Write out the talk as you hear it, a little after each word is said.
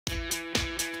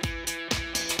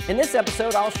In this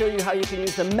episode, I'll show you how you can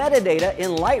use the metadata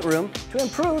in Lightroom to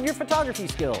improve your photography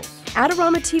skills.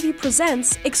 Adorama TV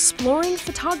presents Exploring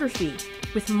Photography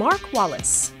with Mark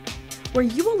Wallace, where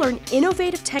you will learn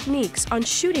innovative techniques on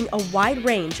shooting a wide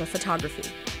range of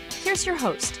photography. Here's your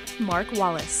host, Mark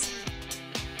Wallace.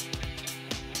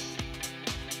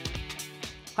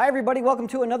 Hi everybody, welcome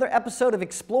to another episode of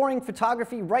Exploring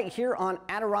Photography right here on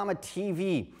Adorama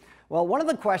TV. Well, one of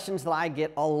the questions that I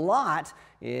get a lot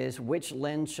is which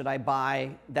lens should I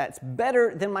buy that's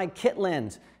better than my kit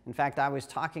lens? In fact, I was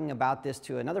talking about this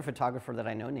to another photographer that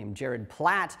I know named Jared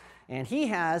Platt, and he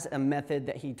has a method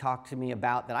that he talked to me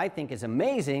about that I think is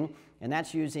amazing, and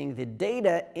that's using the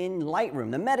data in Lightroom,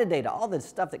 the metadata, all the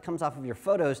stuff that comes off of your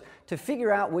photos to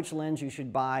figure out which lens you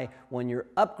should buy when you're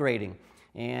upgrading.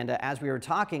 And as we were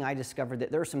talking, I discovered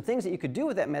that there are some things that you could do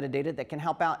with that metadata that can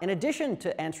help out in addition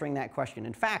to answering that question.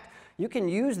 In fact, you can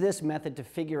use this method to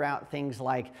figure out things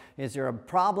like, is there a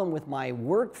problem with my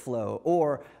workflow?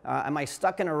 Or am I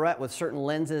stuck in a rut with certain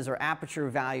lenses or aperture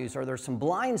values? Or there's some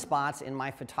blind spots in my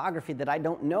photography that I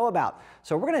don't know about?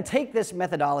 So we're going to take this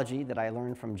methodology that I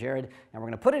learned from Jared, and we're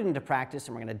going to put it into practice,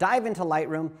 and we're going to dive into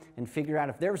Lightroom and figure out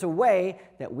if there's a way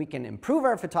that we can improve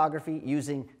our photography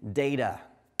using data.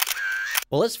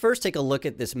 Well, let's first take a look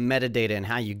at this metadata and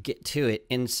how you get to it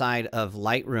inside of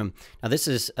Lightroom. Now, this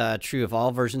is true of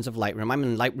all versions of Lightroom. I'm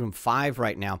in Lightroom 5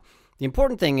 right now. The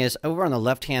important thing is over on the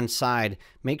left-hand side,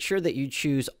 make sure that you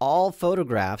choose all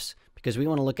photographs because we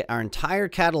want to look at our entire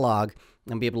catalog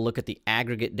and be able to look at the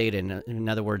aggregate data. In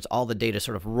other words, all the data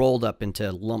sort of rolled up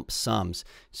into lump sums.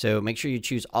 So make sure you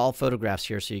choose all photographs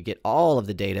here so you get all of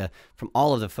the data from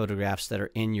all of the photographs that are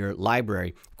in your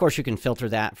library. Of course, you can filter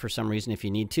that for some reason if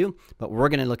you need to, but we're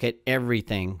going to look at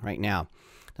everything right now.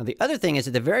 Now, the other thing is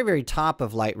at the very, very top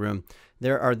of Lightroom,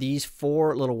 there are these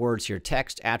four little words here: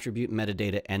 text, attribute,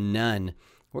 metadata, and none.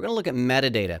 We're going to look at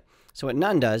metadata. So what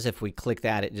none does, if we click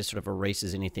that, it just sort of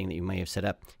erases anything that you may have set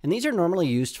up. And these are normally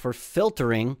used for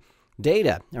filtering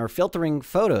data or filtering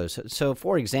photos. So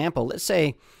for example, let's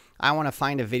say I want to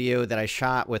find a video that I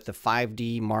shot with the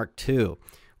 5D Mark II.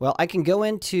 Well, I can go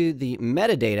into the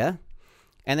metadata,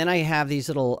 and then I have these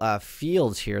little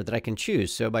fields here that I can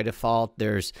choose. So by default,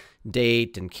 there's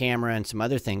date and camera and some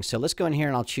other things. So let's go in here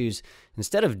and I'll choose,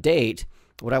 instead of date,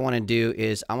 what I want to do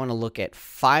is I want to look at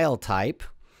file type.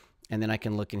 And then I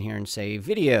can look in here and say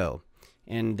video.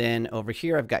 And then over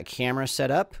here, I've got camera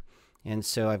set up. And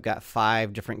so I've got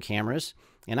 5 different cameras.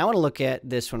 And I want to look at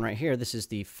this one right here. This is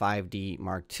the 5D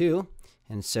Mark II.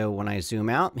 And so when I zoom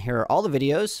out, here are all the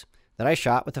videos that I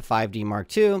shot with the 5D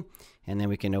Mark II. And then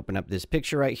we can open up this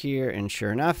picture right here. And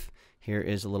sure enough, here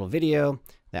is a little video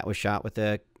that was shot with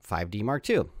the 5D Mark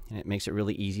II. And it makes it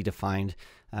really easy to find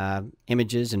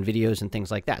images and videos and things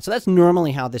like that. So that's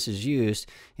normally how this is used,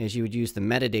 is you would use the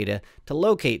metadata to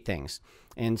locate things.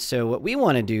 And so what we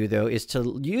want to do, though, is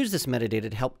to use this metadata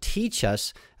to help teach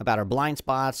us about our blind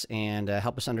spots and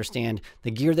help us understand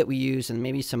the gear that we use and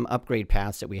maybe some upgrade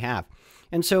paths that we have.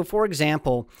 And so, for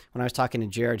example, when I was talking to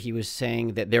Jared, he was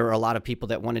saying that there were a lot of people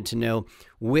that wanted to know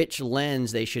which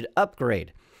lens they should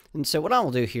upgrade. And so what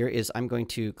I'll do here is I'm going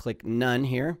to click none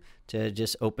here to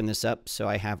just open this up so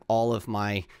I have all of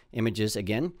my images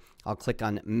again. I'll click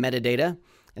on metadata.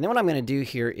 And then what I'm going to do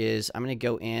here is I'm going to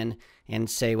go in and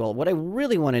say, well, what I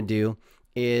really want to do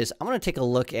is I want to take a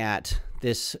look at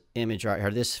this image right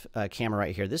here, this camera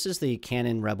right here. This is the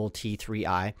Canon Rebel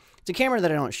T3i. It's a camera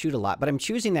that I don't shoot a lot, but I'm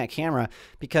choosing that camera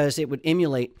because it would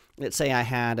emulate, let's say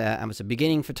I was a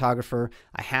beginning photographer,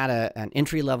 I had an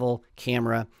entry-level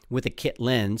camera with a kit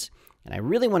lens, and I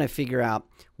really want to figure out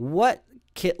what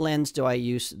kit lens do I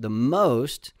use the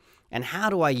most and how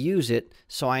do I use it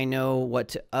so I know what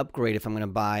to upgrade if I'm going to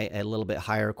buy a little bit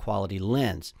higher quality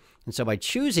lens. And so by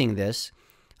choosing this,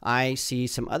 I see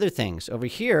some other things. Over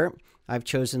here, I've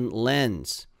chosen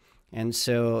lens. And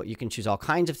so you can choose all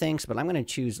kinds of things, but I'm going to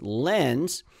choose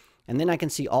lens. And then I can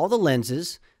see all the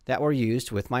lenses that were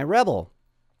used with my Rebel.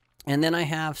 And then I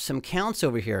have some counts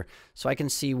over here, so I can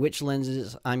see which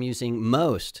lenses I'm using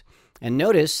most. And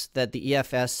notice that the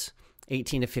EFS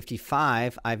 18 to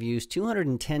 55 I've used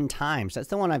 210 times. That's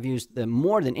the one I've used the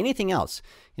more than anything else,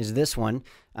 is this one.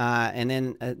 And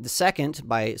then the second,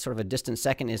 by sort of a distant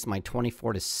second, is my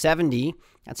 24 to 70.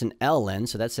 That's an L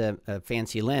lens, so that's a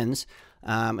fancy lens.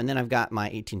 And then I've got my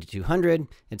 18 to 200,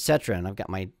 etc. And I've got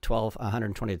my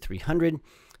 120 to 300.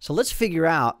 So let's figure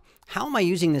out, how am I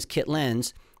using this kit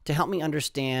lens to help me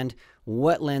understand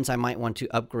what lens I might want to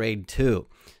upgrade to.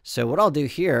 So what I'll do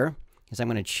here is I'm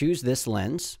going to choose this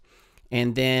lens.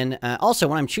 And then also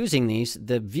when I'm choosing these,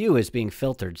 the view is being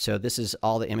filtered. So this is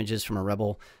all the images from a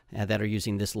Rebel that are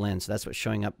using this lens. So that's what's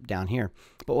showing up down here.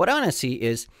 But what I want to see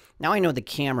is, now I know the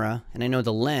camera and I know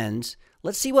the lens.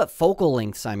 Let's see what focal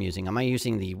lengths I'm using. Am I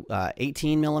using the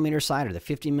 18mm side or the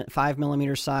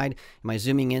 55mm side? Am I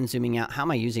zooming in, zooming out? How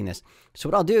am I using this? So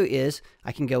what I'll do is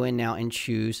I can go in now and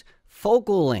choose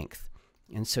focal length.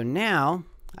 And so now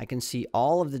I can see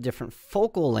all of the different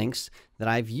focal lengths that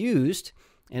I've used.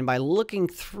 And by looking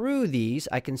through these,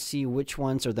 I can see which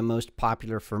ones are the most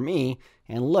popular for me.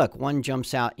 And look, one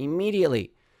jumps out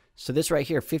immediately. So this right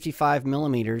here,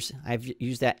 55mm, I've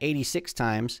used that 86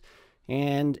 times.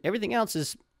 And everything else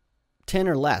is 10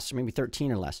 or less, or maybe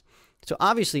 13 or less. So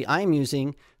obviously I'm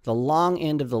using the long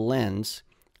end of the lens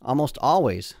almost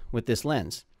always with this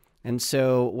lens. And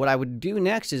so what I would do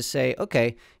next is say,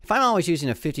 okay, if I'm always using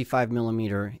a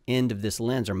 55mm end of this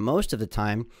lens, or most of the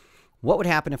time, what would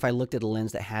happen if I looked at a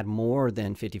lens that had more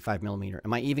than 55mm?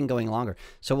 Am I even going longer?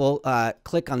 So we'll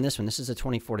click on this one. This is a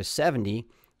 24-70.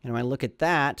 And when I look at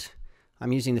that,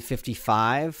 I'm using the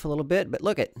 55 a little bit, but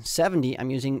look at 70,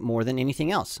 I'm using more than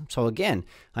anything else. So again,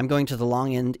 I'm going to the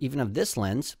long end even of this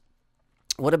lens.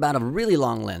 What about a really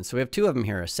long lens? So we have two of them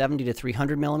here, a 70 to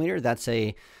 300mm. That's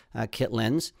a kit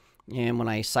lens. And when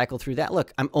I cycle through that,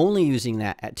 look, I'm only using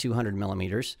that at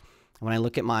 200mm. When I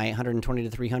look at my 120 to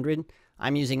 300,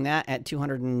 I'm using that at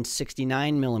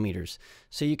 269mm.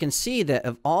 So you can see that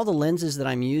of all the lenses that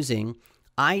I'm using,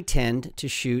 I tend to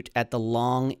shoot at the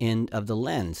long end of the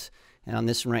lens. And on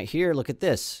this one right here, look at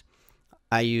this.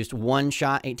 I used one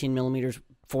shot, 18mm,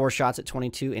 4 shots at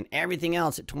 22, and everything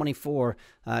else at 24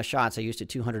 shots I used at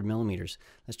 200mm.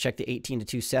 Let's check the 18 to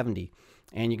 270.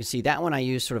 And you can see that one I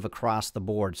used sort of across the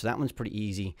board. So that one's pretty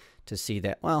easy to see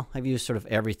that, well, I've used sort of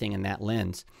everything in that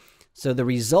lens. So the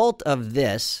result of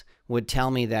this would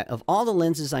tell me that of all the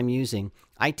lenses I'm using,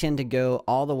 I tend to go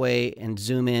all the way and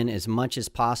zoom in as much as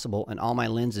possible in all my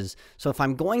lenses. So if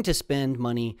I'm going to spend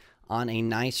money on a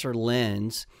nicer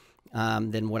lens,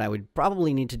 then what I would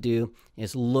probably need to do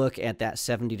is look at that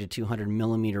 70 to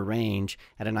 200mm range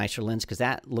at a nicer lens, because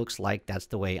that looks like that's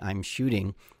the way I'm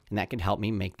shooting, and that can help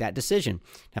me make that decision.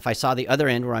 If I saw the other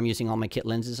end where I'm using all my kit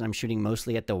lenses and I'm shooting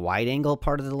mostly at the wide angle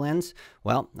part of the lens,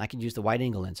 well, I could use the wide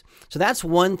angle lens. So that's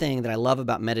one thing that I love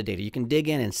about metadata. You can dig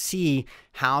in and see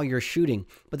how you're shooting.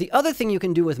 But the other thing you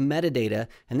can do with metadata,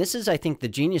 and this is, I think, the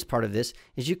genius part of this,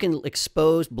 is you can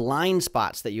expose blind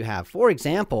spots that you have. For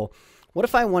example, what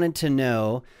if I wanted to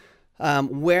know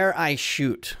where I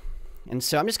shoot? And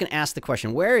so I'm just going to ask the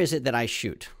question, where is it that I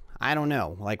shoot? I don't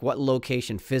know, like what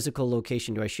location, physical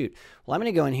location do I shoot? Well, I'm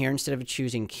going to go in here, instead of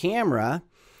choosing camera,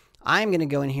 I'm going to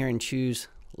go in here and choose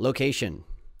location.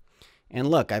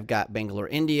 And look, I've got Bangalore,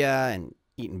 India, and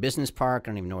Eaton Business Park, I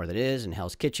don't even know where that is, and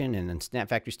Hell's Kitchen, and then Snap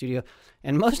Factory Studio.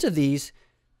 And most of these,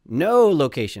 no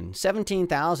location,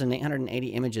 17,880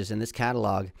 images in this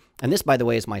catalog. And this, by the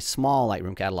way, is my small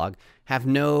Lightroom catalog, have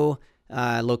no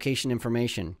location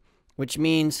information, which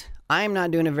means I'm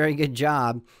not doing a very good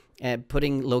job at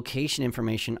putting location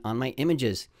information on my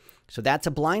images. So that's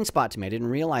a blind spot to me. I didn't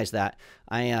realize that.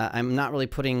 I'm not really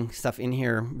putting stuff in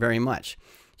here very much.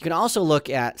 You can also look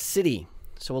at city.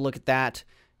 So we'll look at that.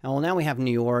 And well, now we have New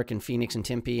York and Phoenix and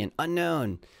Tempe and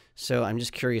unknown. So I'm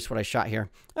just curious what I shot here.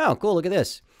 Oh, cool. Look at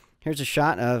this. Here's a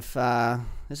shot of,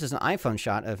 this is an iPhone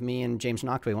shot of me and James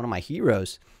Noctway, one of my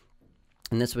heroes.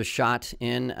 And this was shot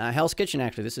in Hell's Kitchen,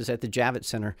 actually. This is at the Javits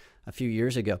Center a few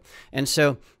years ago. And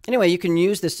so, anyway, you can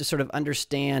use this to sort of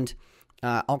understand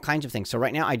all kinds of things. So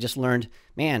right now I just learned,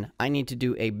 man, I need to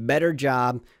do a better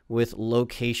job with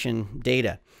location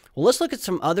data. Well, let's look at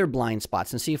some other blind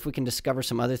spots and see if we can discover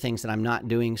some other things that I'm not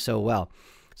doing so well.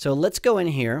 So let's go in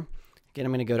here. Again,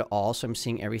 I'm going to go to all, so I'm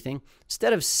seeing everything.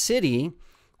 Instead of city,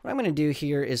 what I'm going to do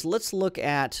here is let's look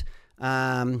at...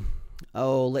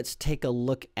 let's take a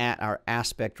look at our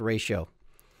aspect ratio.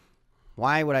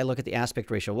 Why would I look at the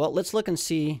aspect ratio? Well, let's look and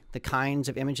see the kinds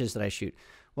of images that I shoot.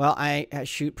 Well, I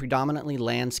shoot predominantly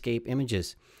landscape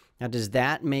images. Now, does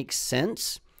that make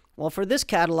sense? Well, for this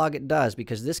catalog, it does,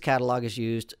 because this catalog is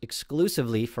used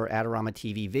exclusively for Adorama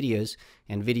TV videos,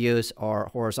 and videos are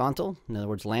horizontal, in other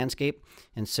words, landscape,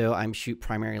 and so I shoot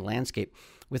primarily landscape.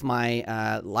 With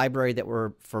my library that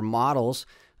were for models,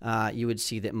 you would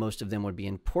see that most of them would be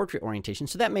in portrait orientation.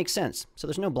 So that makes sense. So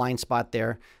there's no blind spot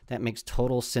there. That makes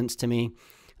total sense to me.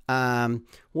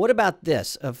 What about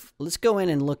this? Let's go in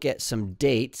and look at some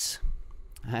dates.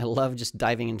 I love just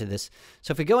diving into this.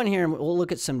 So if we go in here and we'll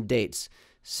look at some dates.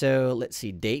 So let's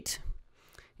see, date.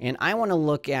 And I want to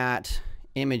look at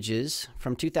images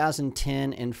from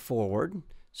 2010 and forward.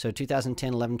 So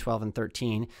 2010, 11, 12, and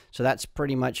 13. So that's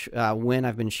pretty much when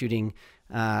I've been shooting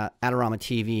Adorama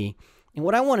TV. And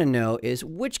what I want to know is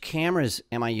which cameras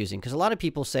am I using? Because a lot of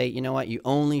people say, you know what, you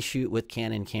only shoot with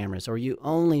Canon cameras or you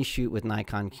only shoot with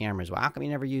Nikon cameras. Well, how come you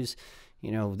never use,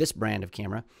 you know, this brand of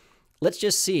camera? Let's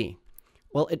just see.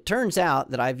 Well, it turns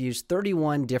out that I've used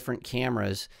 31 different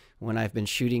cameras when I've been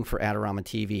shooting for Adorama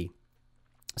TV.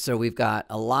 So we've got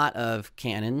a lot of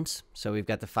Canons. So we've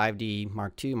got the 5D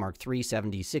Mark II, Mark III,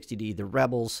 7D, 60D, the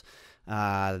Rebels,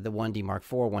 the 1D Mark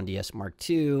IV, 1DS Mark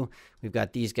II. We've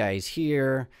got these guys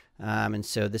here. And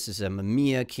so this is a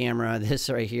Mamiya camera. This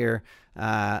right here,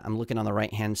 I'm looking on the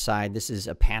right-hand side. This is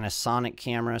a Panasonic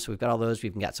camera. So we've got all those.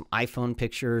 We've got some iPhone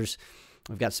pictures.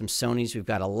 We've got some Sonys. We've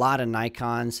got a lot of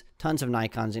Nikons, tons of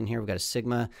Nikons in here. We've got a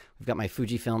Sigma. We've got my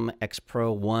Fujifilm X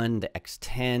Pro 1, the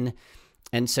X10.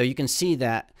 And so you can see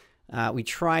that we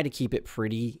try to keep it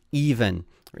pretty even,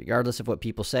 regardless of what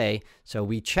people say. So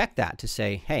we check that to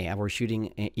say, hey, we're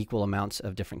shooting equal amounts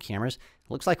of different cameras.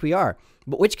 It looks like we are.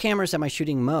 But which cameras am I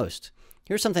shooting most?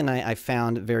 Here's something I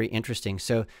found very interesting.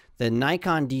 So the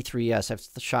Nikon D3S,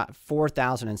 I've shot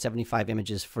 4,075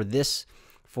 images for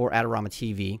Adorama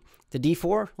TV. The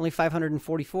D4, only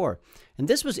 544. And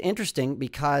this was interesting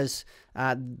because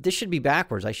this should be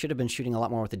backwards. I should have been shooting a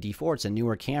lot more with the D4. It's a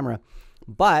newer camera.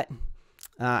 But,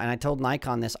 and I told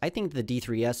Nikon this, I think the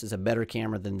D3S is a better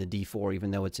camera than the D4,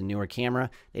 even though it's a newer camera.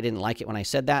 They didn't like it when I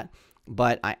said that.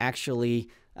 But I actually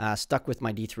stuck with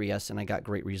my D3S and I got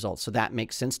great results. So that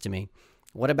makes sense to me.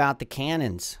 What about the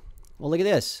Canons? Well, look at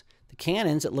this. The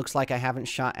Canons, it looks like I haven't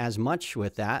shot as much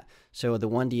with that. So the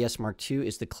 1DS Mark II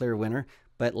is the clear winner,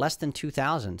 but less than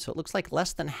 2,000. So it looks like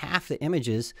less than half the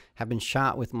images have been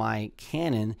shot with my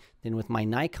Canon than with my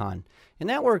Nikon. And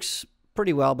that works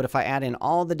pretty well, but if I add in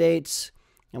all the dates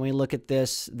and we look at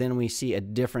this, then we see a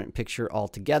different picture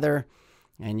altogether.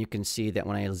 And you can see that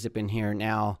when I zip in here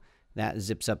now, that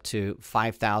zips up to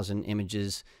 5,000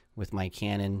 images with my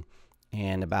Canon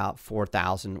and about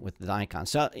 4,000 with the Nikon.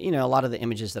 So, you know, a lot of the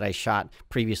images that I shot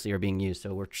previously are being used,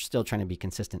 so we're still trying to be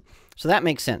consistent. So that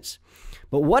makes sense.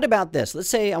 But what about this? Let's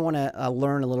say I want to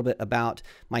learn a little bit about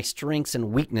my strengths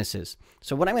and weaknesses.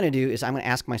 So what I'm going to do is I'm going to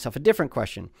ask myself a different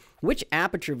question. Which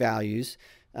aperture values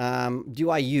do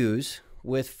I use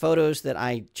with photos that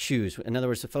I choose? In other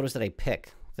words, the photos that I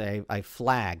pick, that I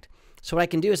flagged. So what I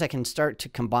can do is I can start to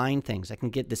combine things. I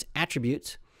can get this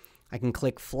attributes. I can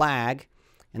click flag.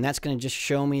 And that's going to just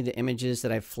show me the images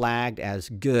that I've flagged as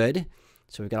good.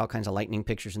 So we've got all kinds of lightning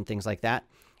pictures and things like that.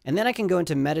 And then I can go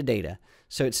into metadata.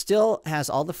 So it still has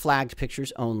all the flagged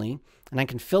pictures only, and I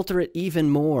can filter it even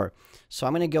more. So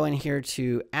I'm going to go in here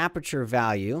to aperture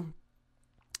value.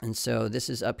 And so this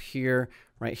is up here,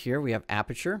 right here, we have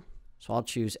aperture. So I'll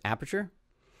choose aperture.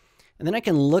 And then I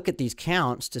can look at these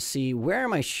counts to see where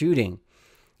am I shooting.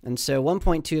 And so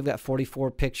 1.2, I've got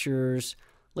 44 pictures.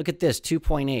 Look at this,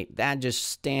 2.8. That just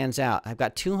stands out. I've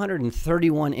got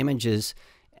 231 images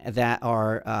that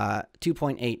are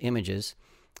 2.8 images.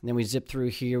 And then we zip through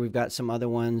here. We've got some other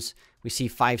ones. We see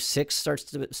 5.6 starts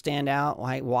to stand out.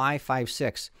 Why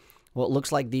 5.6? Well, it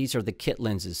looks like these are the kit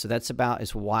lenses. So that's about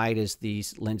as wide as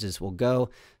these lenses will go.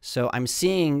 So I'm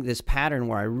seeing this pattern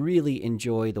where I really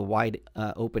enjoy the wide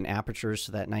open apertures,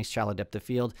 so that nice shallow depth of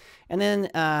field. And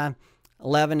then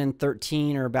 11 and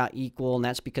 13 are about equal, and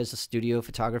that's because of studio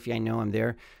photography. I know I'm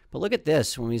there. But look at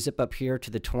this. When we zip up here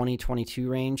to the 20-22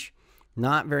 range,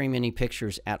 not very many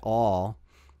pictures at all.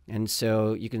 And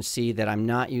so you can see that I'm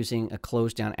not using a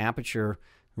closed down aperture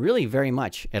really very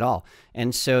much at all.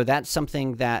 And so that's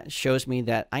something that shows me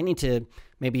that I need to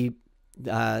maybe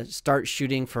start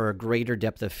shooting for a greater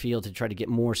depth of field to try to get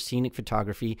more scenic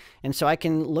photography. And so I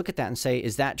can look at that and say,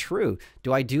 is that true?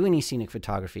 Do I do any scenic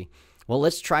photography? Well,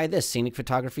 let's try this. Scenic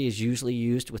photography is usually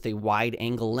used with a wide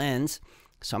angle lens.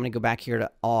 So I'm going to go back here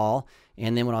to all,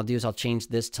 and then what I'll do is I'll change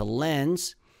this to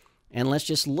lens, and let's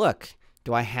just look.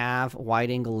 Do I have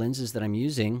wide angle lenses that I'm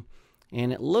using?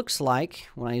 And it looks like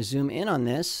when I zoom in on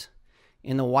this,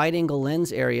 in the wide angle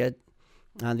lens area,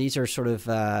 these are sort of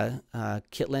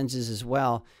kit lenses as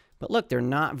well. But look, there are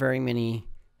not very many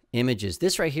images.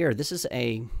 This right here, this is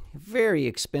a very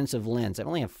expensive lens. I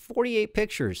only have 48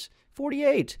 pictures,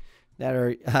 48 that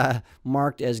are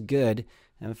marked as good.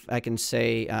 If I can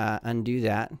say undo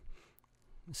that.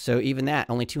 So even that,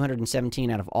 only 217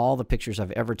 out of all the pictures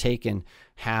I've ever taken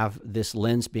have this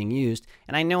lens being used.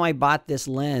 And I know I bought this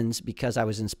lens because I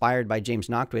was inspired by James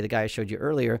Noctway, the guy I showed you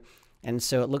earlier. And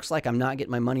so it looks like I'm not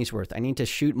getting my money's worth. I need to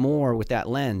shoot more with that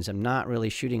lens. I'm not really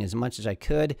shooting as much as I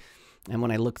could. And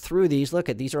when I look through these, look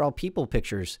at these are all people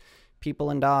pictures. People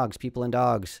and dogs, people and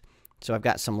dogs. So I've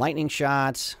got some lightning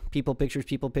shots, people pictures,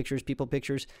 people pictures, people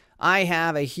pictures. I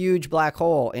have a huge black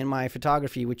hole in my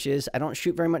photography, which is I don't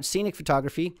shoot very much scenic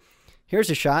photography. here's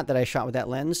a shot that I shot with that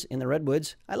lens in the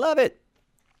redwoods. I love it.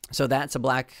 So that's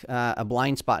a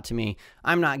blind spot to me.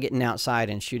 I'm not getting outside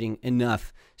and shooting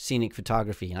enough scenic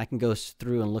photography. And I can go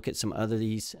through and look at some other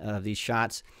these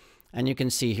shots. And you can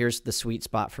see here's the sweet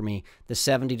spot for me. The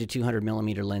 70 to 200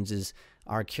 millimeter lenses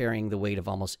are carrying the weight of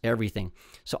almost everything.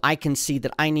 So I can see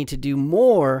that I need to do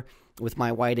more with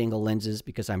my wide angle lenses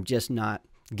because I'm just not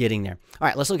getting there. All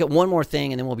right, let's look at one more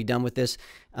thing and then we'll be done with this.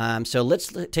 So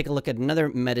let's take a look at another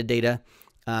metadata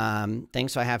thing.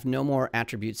 So I have no more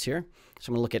attributes here. So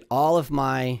I'm gonna look at all of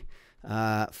my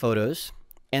photos.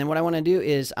 And what I wanna do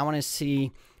is I wanna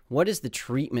see what is the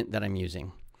treatment that I'm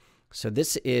using. So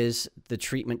this is the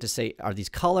treatment to say, are these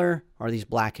color, or are these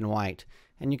black and white?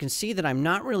 And you can see that I'm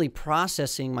not really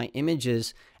processing my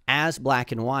images as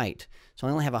black and white. So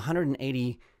I only have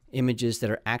 180 images that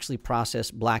are actually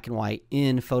processed black and white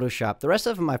in Photoshop. The rest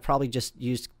of them I probably just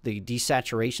used the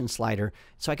desaturation slider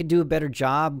so I could do a better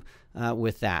job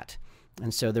with that.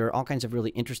 And so there are all kinds of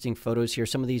really interesting photos here.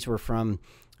 Some of these were from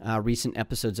recent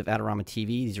episodes of Adorama TV.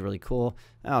 These are really cool.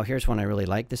 Oh, here's one I really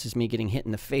like. This is me getting hit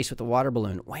in the face with a water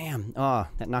balloon. Wham! Oh,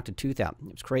 that knocked a tooth out.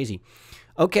 It was crazy.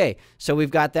 Okay, so we've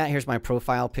got that. Here's my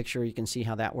profile picture. You can see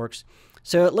how that works.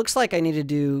 So it looks like I need to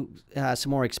do some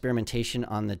more experimentation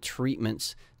on the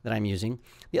treatments that I'm using.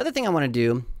 The other thing I want to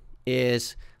do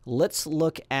is let's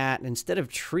look at, instead of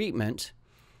treatment,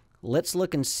 let's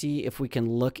look and see if we can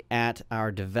look at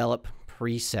our develop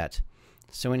preset.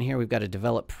 So in here we've got a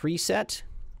develop preset.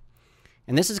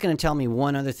 And this is going to tell me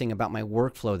one other thing about my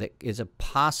workflow that is a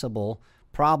possible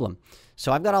problem.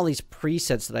 So I've got all these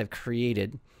presets that I've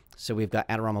created. So we've got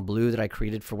Adorama Blue that I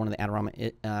created for one of the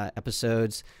Adorama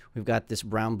episodes. We've got this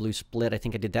brown blue split. I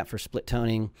think I did that for split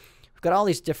toning. We've got all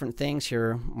these different things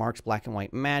here. Mark's black and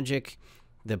white magic,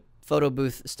 the photo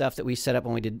booth stuff that we set up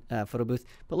when we did photo booth.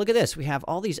 But look at this. We have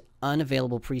all these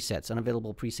unavailable presets,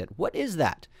 unavailable preset. What is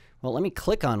that? Well, let me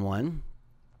click on one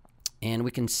and we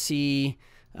can see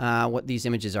what these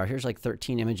images are. Here's like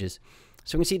 13 images.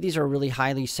 So we can see these are really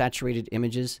highly saturated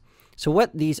images. So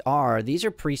what these are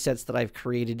presets that I've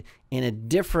created in a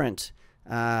different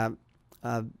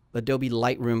Adobe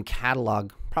Lightroom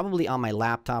catalog, probably on my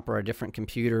laptop or a different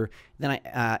computer. Then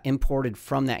I imported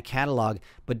from that catalog,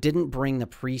 but didn't bring the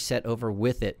preset over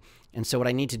with it. And so what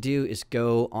I need to do is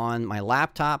go on my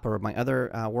laptop or my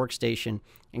other workstation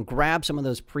and grab some of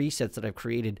those presets that I've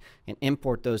created and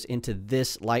import those into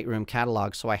this Lightroom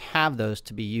catalog so I have those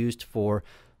to be used for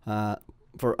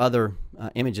other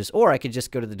images. Or I could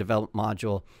just go to the develop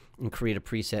module and create a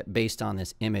preset based on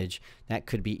this image. That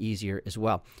could be easier as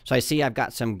well. So I see I've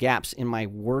got some gaps in my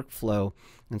workflow,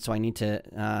 and so I need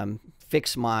to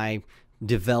fix my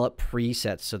develop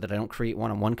presets so that I don't create one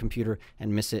on one computer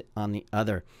and miss it on the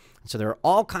other. So there are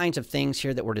all kinds of things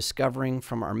here that we're discovering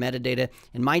from our metadata.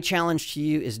 And my challenge to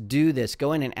you is do this.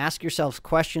 Go in and ask yourself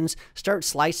questions, start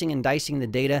slicing and dicing the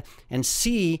data, and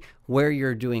see where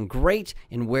you're doing great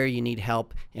and where you need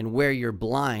help and where you're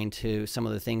blind to some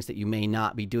of the things that you may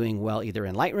not be doing well either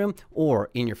in Lightroom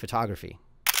or in your photography.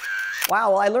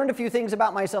 Wow, well, I learned a few things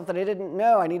about myself that I didn't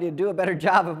know. I need to do a better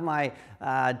job of my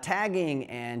tagging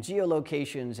and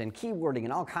geolocations and keywording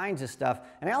and all kinds of stuff.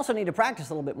 And I also need to practice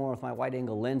a little bit more with my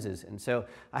wide-angle lenses. And so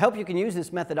I hope you can use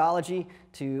this methodology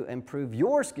to improve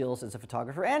your skills as a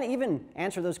photographer and even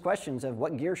answer those questions of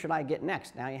what gear should I get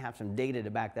next. Now you have some data to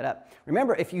back that up.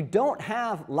 Remember, if you don't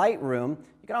have Lightroom,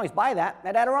 you can always buy that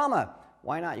at Adorama.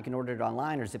 Why not? You can order it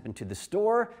online or zip into the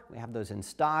store. We have those in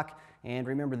stock. And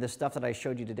remember, this stuff that I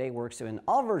showed you today works in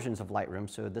all versions of Lightroom.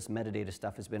 So this metadata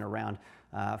stuff has been around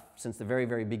since the very,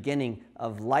 very beginning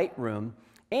of Lightroom.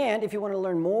 And if you want to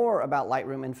learn more about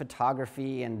Lightroom and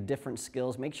photography and different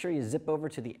skills, make sure you zip over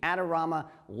to the Adorama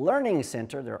Learning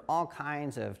Center. There are all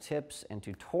kinds of tips and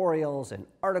tutorials and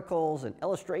articles and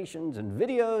illustrations and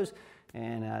videos.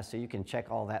 And so you can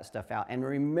check all that stuff out. And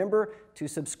remember to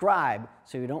subscribe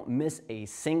so you don't miss a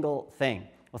single thing.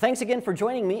 Well, thanks again for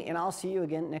joining me, and I'll see you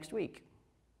again next week.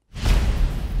 In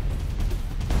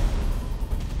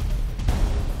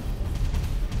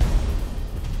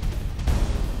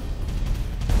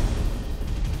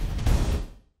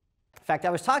fact, I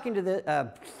was talking to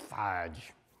the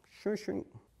fudge.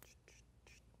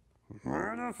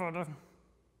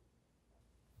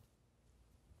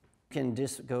 Can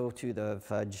just go to the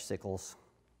fudge sickles.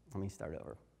 Let me start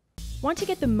over. Want to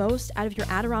get the most out of your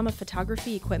Adorama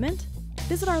photography equipment?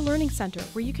 Visit our Learning Center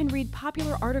where you can read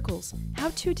popular articles,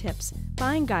 how-to tips,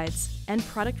 buying guides, and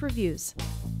product reviews.